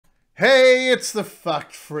Hey, it's the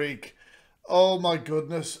Fact Freak. Oh my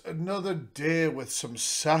goodness, another day with some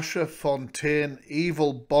Sasha Fontaine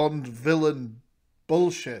evil Bond villain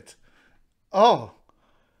bullshit. Oh,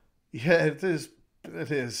 yeah, it is. It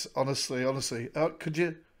is. Honestly. Could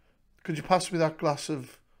you pass me that glass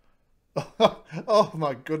of? Oh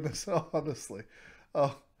my goodness. Oh, honestly.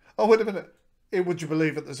 Oh, oh, wait a minute. Hey, would you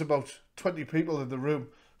believe it? There's about 20 people in the room.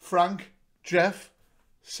 Frank, Jeff,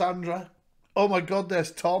 Sandra. Oh my God,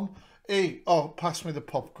 there's Tom. Hey, oh, pass me the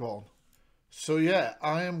popcorn. So yeah,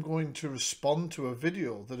 I am going to respond to a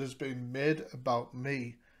video that has been made about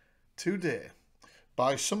me today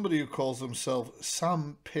by somebody who calls themselves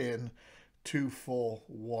Sam Payne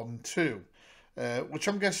 2412, which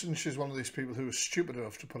I'm guessing she's one of these people who is stupid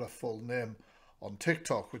enough to put her full name on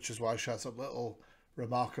TikTok, which is why she has a little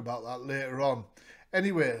remark about that later on.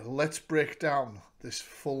 Anyway, let's break down this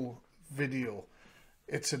full video.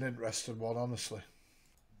 It's an interesting one, honestly.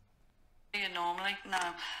 Normally, no.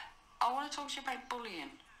 I want to talk to you about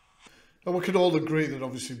bullying. And we can all agree that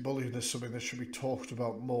obviously bullying is something that should be talked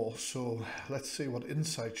about more, so let's see what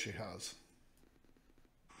insight she has.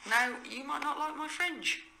 Now, you might not like my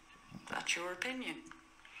fringe. That's your opinion.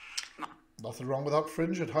 Nothing wrong with that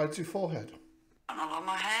fringe, it hides your forehead. You might not like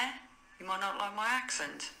my hair. You might not like my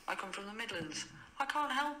accent. I come from the Midlands. I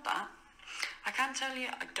can't help that. I can tell you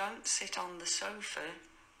I don't sit on the sofa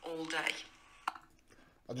all day.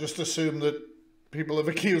 I just assume that people have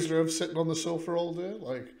accused her of sitting on the sofa all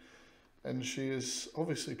day, and she is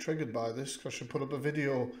obviously triggered by this because she put up a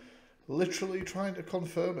video literally trying to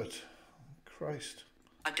confirm it. Christ.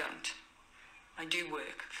 I don't. I do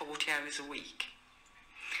work 40 hours a week.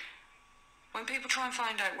 When people try and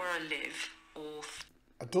find out where I live, or...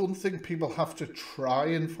 I don't think people have to try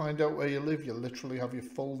and find out where you live. You literally have your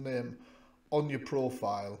full name on your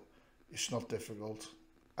profile. It's not difficult.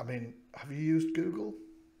 I mean, have you used Google?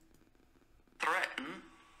 Threaten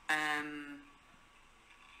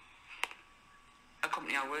a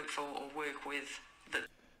company I work for or work with that.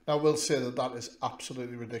 Now, I will say that that is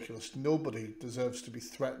absolutely ridiculous. Nobody deserves to be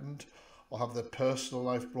threatened or have their personal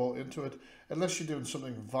life brought into it, unless you're doing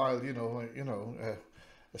something vile, a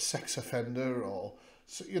sex offender or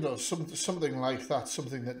something like that,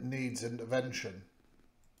 something that needs intervention.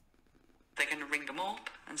 They're going to ring them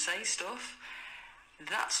up and say stuff.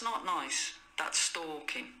 That's not nice. That's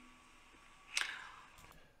stalking.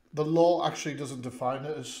 The law actually doesn't define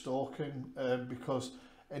it as stalking because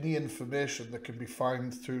any information that can be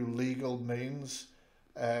found through legal means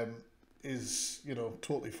is,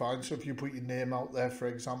 totally fine. So if you put your name out there, for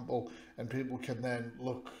example, and people can then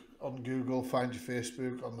look on Google, find your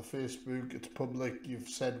Facebook, on the Facebook, it's public, you've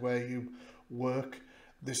said where you work,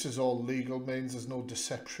 this is all legal means, there's no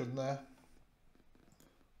deception there.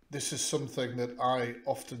 This is something that I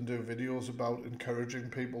often do videos about, encouraging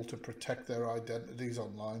people to protect their identities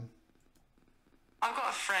online. I've got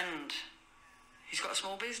a friend. He's got a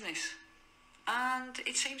small business. And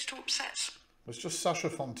it seems to upset It's just Sasha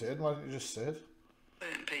Fontaine, why don't you just say it?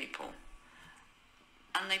 certain people.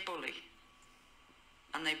 And they bully.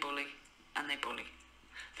 And they bully. And they bully.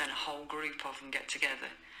 Then a whole group of them get together.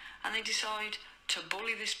 And they decide to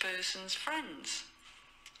bully this person's friends.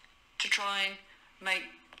 To try and make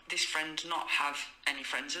this friend not have any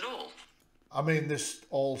friends at all. I mean, this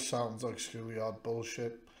all sounds like schoolyard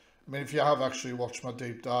bullshit. I mean, if you have actually watched my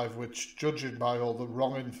deep dive, which, judging by all the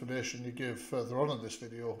wrong information you give further on in this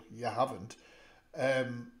video, you haven't.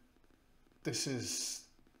 This is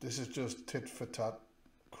just tit for tat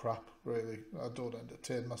crap, really. I don't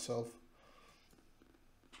entertain myself.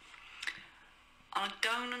 I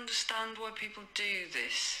don't understand why people do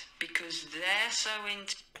this, because they're so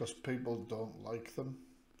into... Because people don't like them.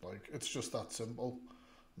 It's just that simple.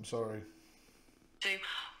 I'm sorry.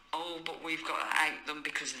 Oh, but we've got to out them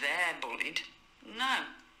because they're bullied. No.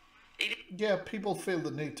 Yeah, people feel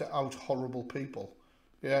the need to out horrible people.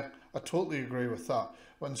 Yeah, I totally agree with that.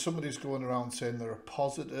 When somebody's going around saying they're a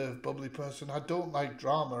positive, bubbly person, I don't like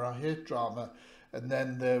drama, I hate drama, and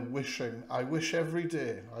then they're wishing, I wish every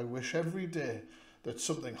day that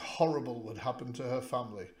something horrible would happen to her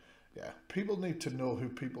family. Yeah, people need to know who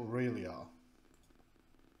people really are.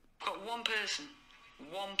 I've got one person,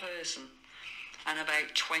 and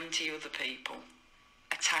about 20 other people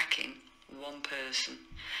attacking one person.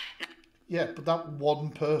 Now, yeah, but that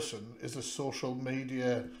one person is a social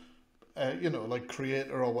media,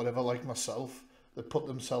 creator or whatever, like myself, that put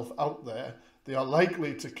themselves out there. They are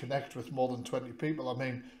likely to connect with more than 20 people. I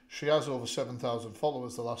mean, she has over 7,000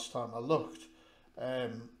 followers the last time I looked.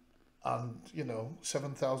 And,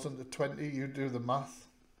 7,000 to 20, you do the math.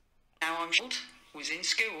 Now was in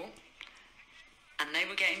school, and they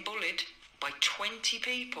were getting bullied by 20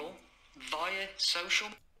 people via social.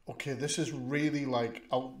 Okay, this is really like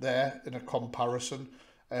out there in a comparison.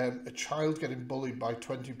 A child getting bullied by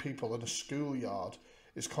 20 people in a schoolyard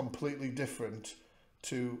is completely different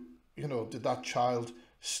to, you know, did that child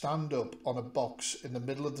stand up on a box in the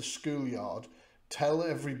middle of the schoolyard, tell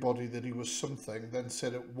everybody that he was something, then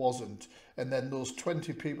said it wasn't, and then those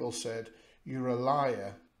 20 people said, "You're a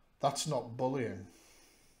liar." That's not bullying.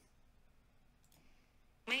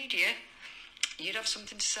 Media, you'd have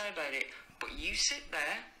something to say about it, but you sit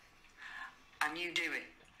there and you do it,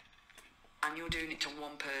 and you're doing it to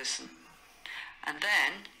one person, and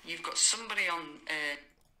then you've got somebody on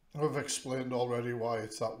I've explained already why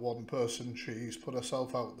it's that one person. She's put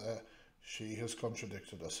herself out there. She has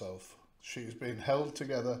contradicted herself. She's been held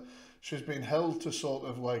together. She's been held to sort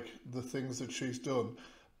of like the things that she's done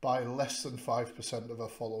by less than 5% of her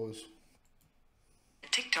followers.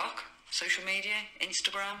 TikTok, social media,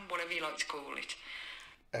 Instagram, whatever you like to call it.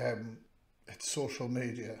 It's social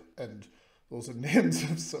media, and those are names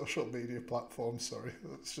of social media platforms. Sorry,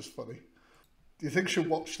 that's just funny. Do you think she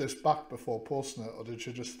watched this back before posting it, or did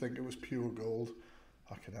she just think it was pure gold?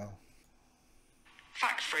 Fucking hell.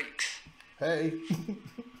 Fact freaks. Hey.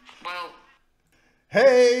 Well,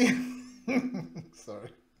 Hey!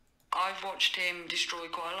 Sorry. I've watched him destroy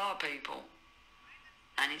quite a lot of people,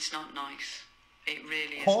 and it's not nice. It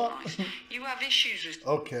really isn't What? nice. You have issues with...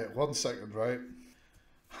 Okay, 1 second, right?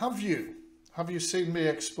 Have you seen me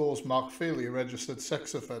expose Mark Feely, a registered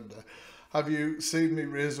sex offender? Have you seen me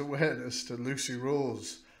raise awareness to Lucy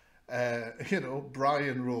Rose,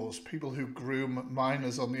 Brian Rose, people who groom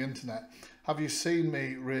minors on the internet? Have you seen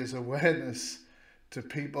me raise awareness to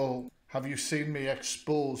people? Have you seen me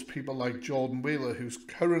expose people like Jordan Wheeler, who's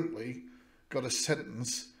currently got a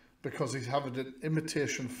sentence because he's having an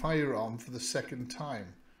imitation firearm for the second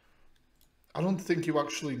time? I don't think you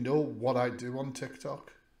actually know what I do on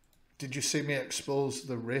TikTok. Did you see me expose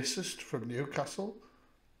the racist from Newcastle?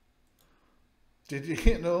 Did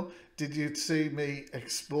you see me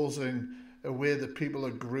exposing a way that people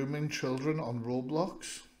are grooming children on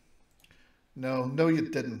Roblox? No, you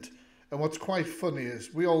didn't. And what's quite funny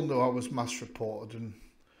is we all know I was mass reported, and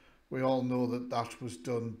we all know that that was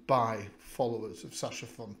done by followers of Sasha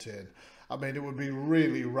Fontaine. I mean, it would be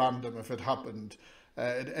really random if it happened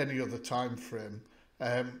at any other time frame.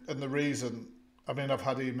 And the reason, I mean, I've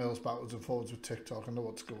had emails backwards and forwards with TikTok. I know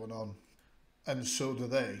what's going on. And so do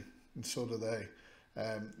they.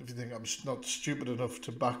 If you think I'm not stupid enough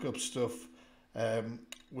to back up stuff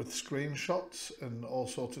with screenshots and all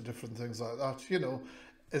sorts of different things like that,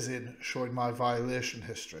 as in showing my violation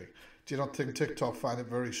history. Do you not think TikTok find it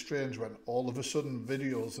very strange when all of a sudden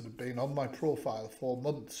videos that have been on my profile for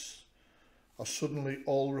months are suddenly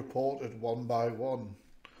all reported one by one?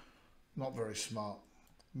 Not very smart.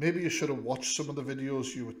 Maybe you should have watched some of the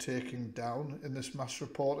videos you were taking down in this mass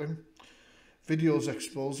reporting. Videos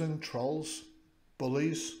exposing trolls,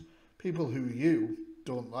 bullies, people who you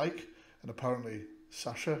don't like, and apparently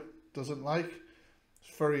Sasha doesn't like.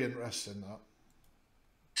 It's very interesting, that.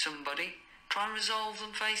 Somebody, try and resolve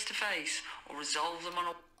them face to face, or resolve them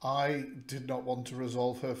on a... I did not want to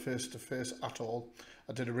resolve her face to face at all.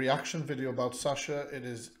 I did a reaction video about Sasha. It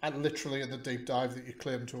is literally in the deep dive that you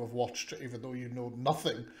claim to have watched, even though you know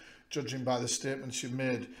nothing, judging by the statements you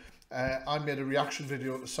made. I made a reaction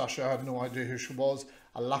video to Sasha. I had no idea who she was.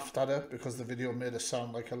 I laughed at her because the video made her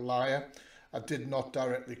sound like a liar. I did not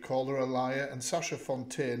directly call her a liar, and Sasha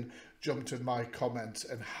Fontaine jumped in my comments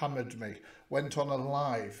and hammered me, went on a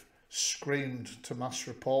live, screamed to mass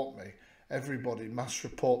report me. Everybody, mass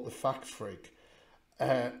report the fact freak.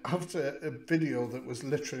 After a video that was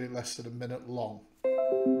literally less than a minute long.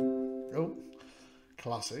 Oh,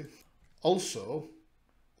 classy. Also,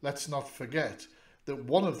 let's not forget that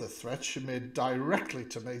one of the threats she made directly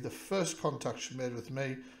to me, the first contact she made with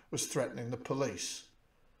me, was threatening the police.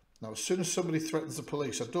 Now, as soon as somebody threatens the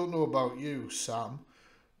police, I don't know about you, Sam,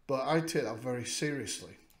 but I take that very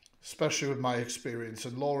seriously, especially with my experience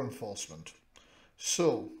in law enforcement.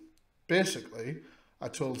 So, basically, I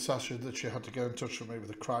told Sasha that she had to get in touch with me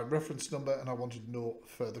with a crime reference number, and I wanted no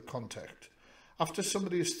further contact. After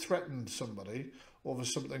somebody has threatened somebody over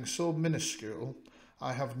something so minuscule,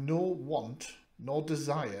 I have no want nor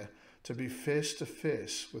desire to be face to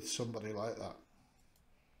face with somebody like that.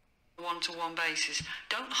 One-to-one basis.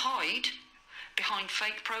 Don't hide behind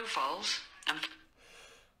fake profiles and...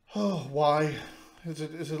 Oh, why? Is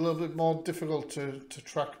it a little bit more difficult to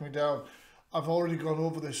track me down? I've already gone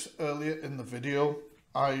over this earlier in the video.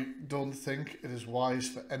 I don't think it is wise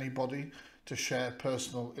for anybody to share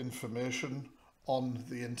personal information on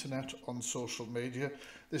the internet, on social media.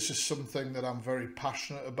 This is something that I'm very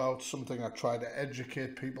passionate about, something I try to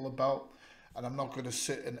educate people about, and I'm not going to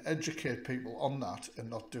sit and educate people on that and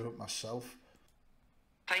not do it myself.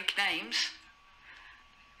 Fake names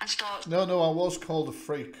and start... No, I was called a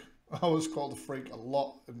freak. I was called a freak a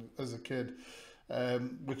lot as a kid,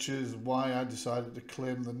 which is why I decided to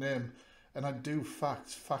claim the name. And I do fact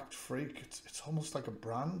freak. It's almost like a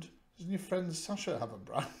brand. Doesn't your friend Sasha have a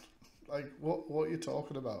brand? Like, what are you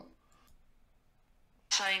talking about?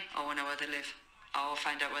 Saying, oh, I know where they live. Oh, I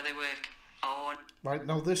find out where they work. Oh. Right,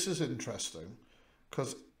 now this is interesting,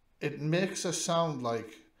 because it makes her sound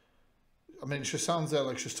like, I mean, she sounds there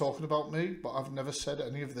like she's talking about me, but I've never said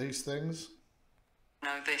any of these things. I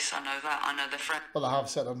know this, I know that, I know the friends. Well, I have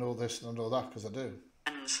said I know this and I know that, because I do.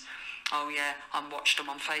 Oh yeah, I watched them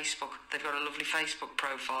on Facebook. They've got a lovely Facebook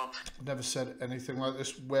profile. I've never said anything like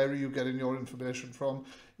this. Where are you getting your information from?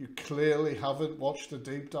 You clearly haven't watched the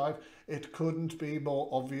deep dive. It couldn't be more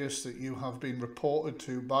obvious that you have been reported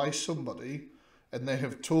to by somebody and they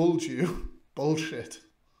have told you bullshit.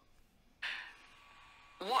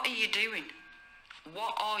 What are you doing?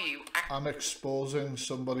 What are you I'm exposing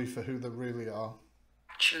somebody for who they really are.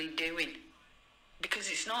 Actually doing? Because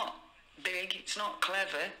it's not big, it's not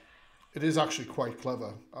clever. It is actually quite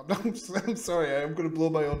clever. I'm sorry, I'm going to blow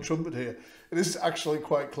my own trumpet here. It is actually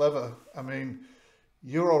quite clever. I mean,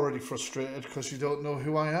 you're already frustrated because you don't know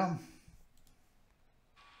who I am.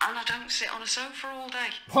 And I don't sit on a sofa all day.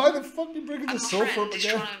 Why the fuck are you bringing the sofa up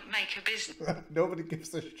again? And my friend is trying to make a business. Nobody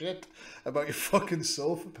gives a shit about your fucking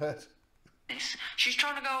sofa, pet. She's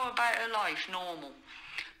trying to go about her life normal.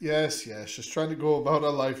 Yes, she's trying to go about her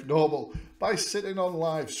life normal by sitting on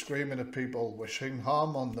live screaming at people, wishing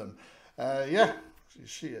harm on them.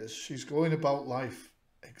 She is. She's going about life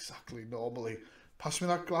exactly normally. Pass me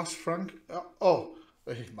that glass, Frank. Oh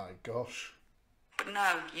my gosh. But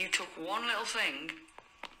no, you took one little thing.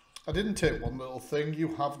 I didn't take one little thing. You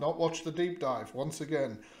have not watched the deep dive. Once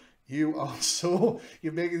again, you're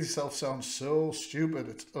making yourself sound so stupid.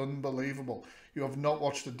 It's unbelievable. You have not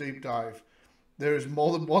watched the deep dive. There is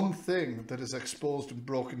more than one thing that is exposed and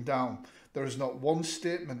broken down. There is not one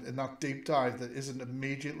statement in that deep dive that isn't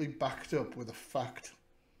immediately backed up with a fact.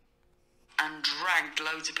 And dragged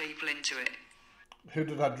loads of people into it. Who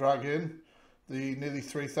did I drag in? The nearly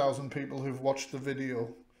 3,000 people who've watched the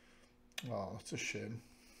video. Oh, that's a shame.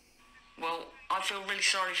 Well, I feel really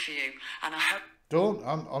sorry for you, and I hope... Don't.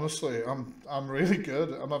 I'm really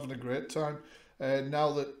good. I'm having a great time.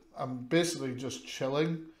 Now that I'm basically just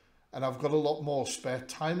chilling, and I've got a lot more spare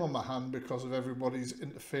time on my hand because of everybody's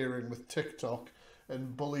interfering with TikTok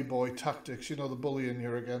and bully boy tactics, you know, the bullying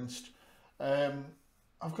you're against. I've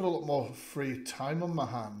got a lot more free time on my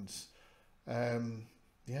hands.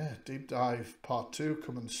 Deep dive part 2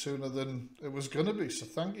 coming sooner than it was going to be, so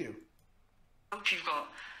thank you. I hope you've got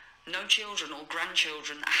no children or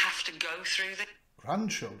grandchildren that have to go through this.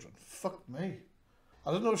 Grandchildren? Fuck me.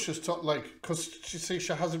 I don't know if she's talking, like, because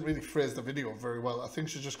she hasn't really phrased the video very well. I think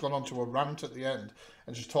she's just gone on to a rant at the end,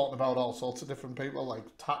 and she's talking about all sorts of different people, like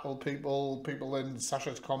tackle people in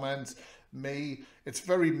Sasha's comments, me. It's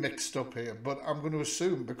very mixed up here, but I'm going to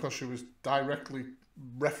assume because she was directly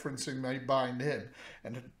referencing me by name,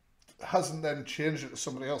 and it hasn't then changed it to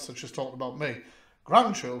somebody else that she's talking about me.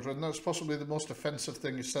 Grandchildren, that's possibly the most offensive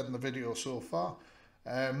thing you said in the video so far.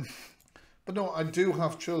 But no, I do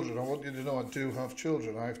have children. I want you to know I do have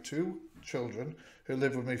children. I have 2 children who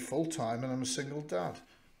live with me full time, and I'm a single dad.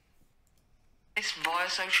 This via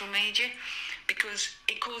social media because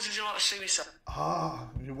it causes a lot of suicide.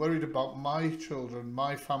 You're worried about my children,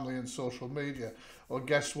 my family and social media. Well,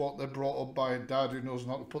 guess what? They're brought up by a dad who knows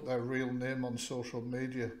not to put their real name on social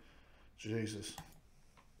media. Jesus.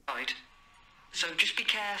 Right. So just be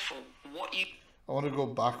careful what you... I want to go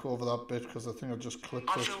back over that bit because I think I just clipped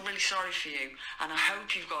it. I feel really sorry for you, and I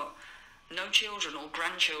hope you've got no children or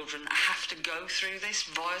grandchildren that have to go through this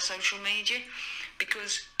via social media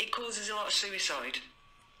because it causes a lot of suicide.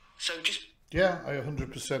 So just... Yeah, I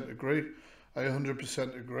 100% agree. I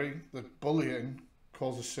 100% agree that bullying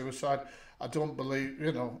causes suicide. I don't believe,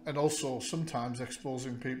 and also sometimes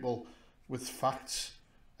exposing people with facts,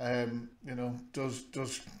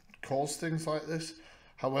 does cause things like this.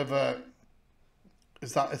 However,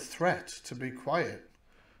 is that a threat to be quiet?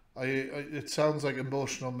 It sounds like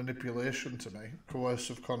emotional manipulation to me,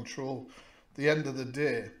 coercive control. At the end of the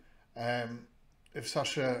day, if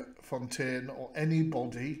Sasha Fontaine or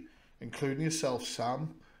anybody, including yourself,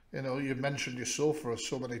 Sam, you mentioned your sofa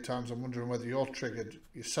so many times, I'm wondering whether you're triggered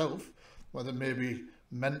yourself, whether maybe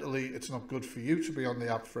mentally it's not good for you to be on the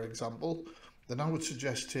app, for example, then I would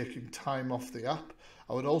suggest taking time off the app.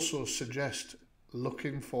 I would also suggest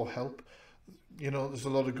looking for help. You know, there's a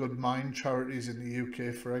lot of good mind charities in the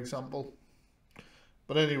UK, for example.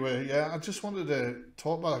 But anyway, yeah, I just wanted to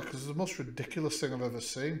talk about it because it's the most ridiculous thing I've ever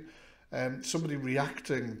seen. Somebody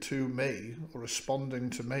reacting to me or responding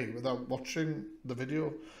to me without watching the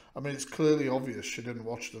video. I mean, it's clearly obvious she didn't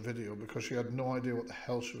watch the video because she had no idea what the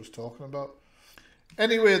hell she was talking about.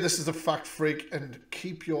 Anyway, this is the Fact Freak, and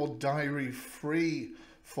keep your diary free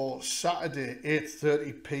for Saturday,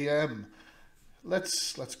 8:30 p.m.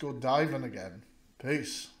 Let's go diving again.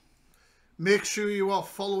 Peace. Make sure you are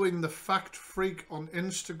following the Fact Freak on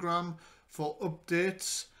Instagram for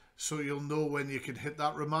updates, so you'll know when you can hit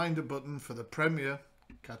that reminder button for the premiere.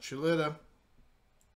 Catch you later.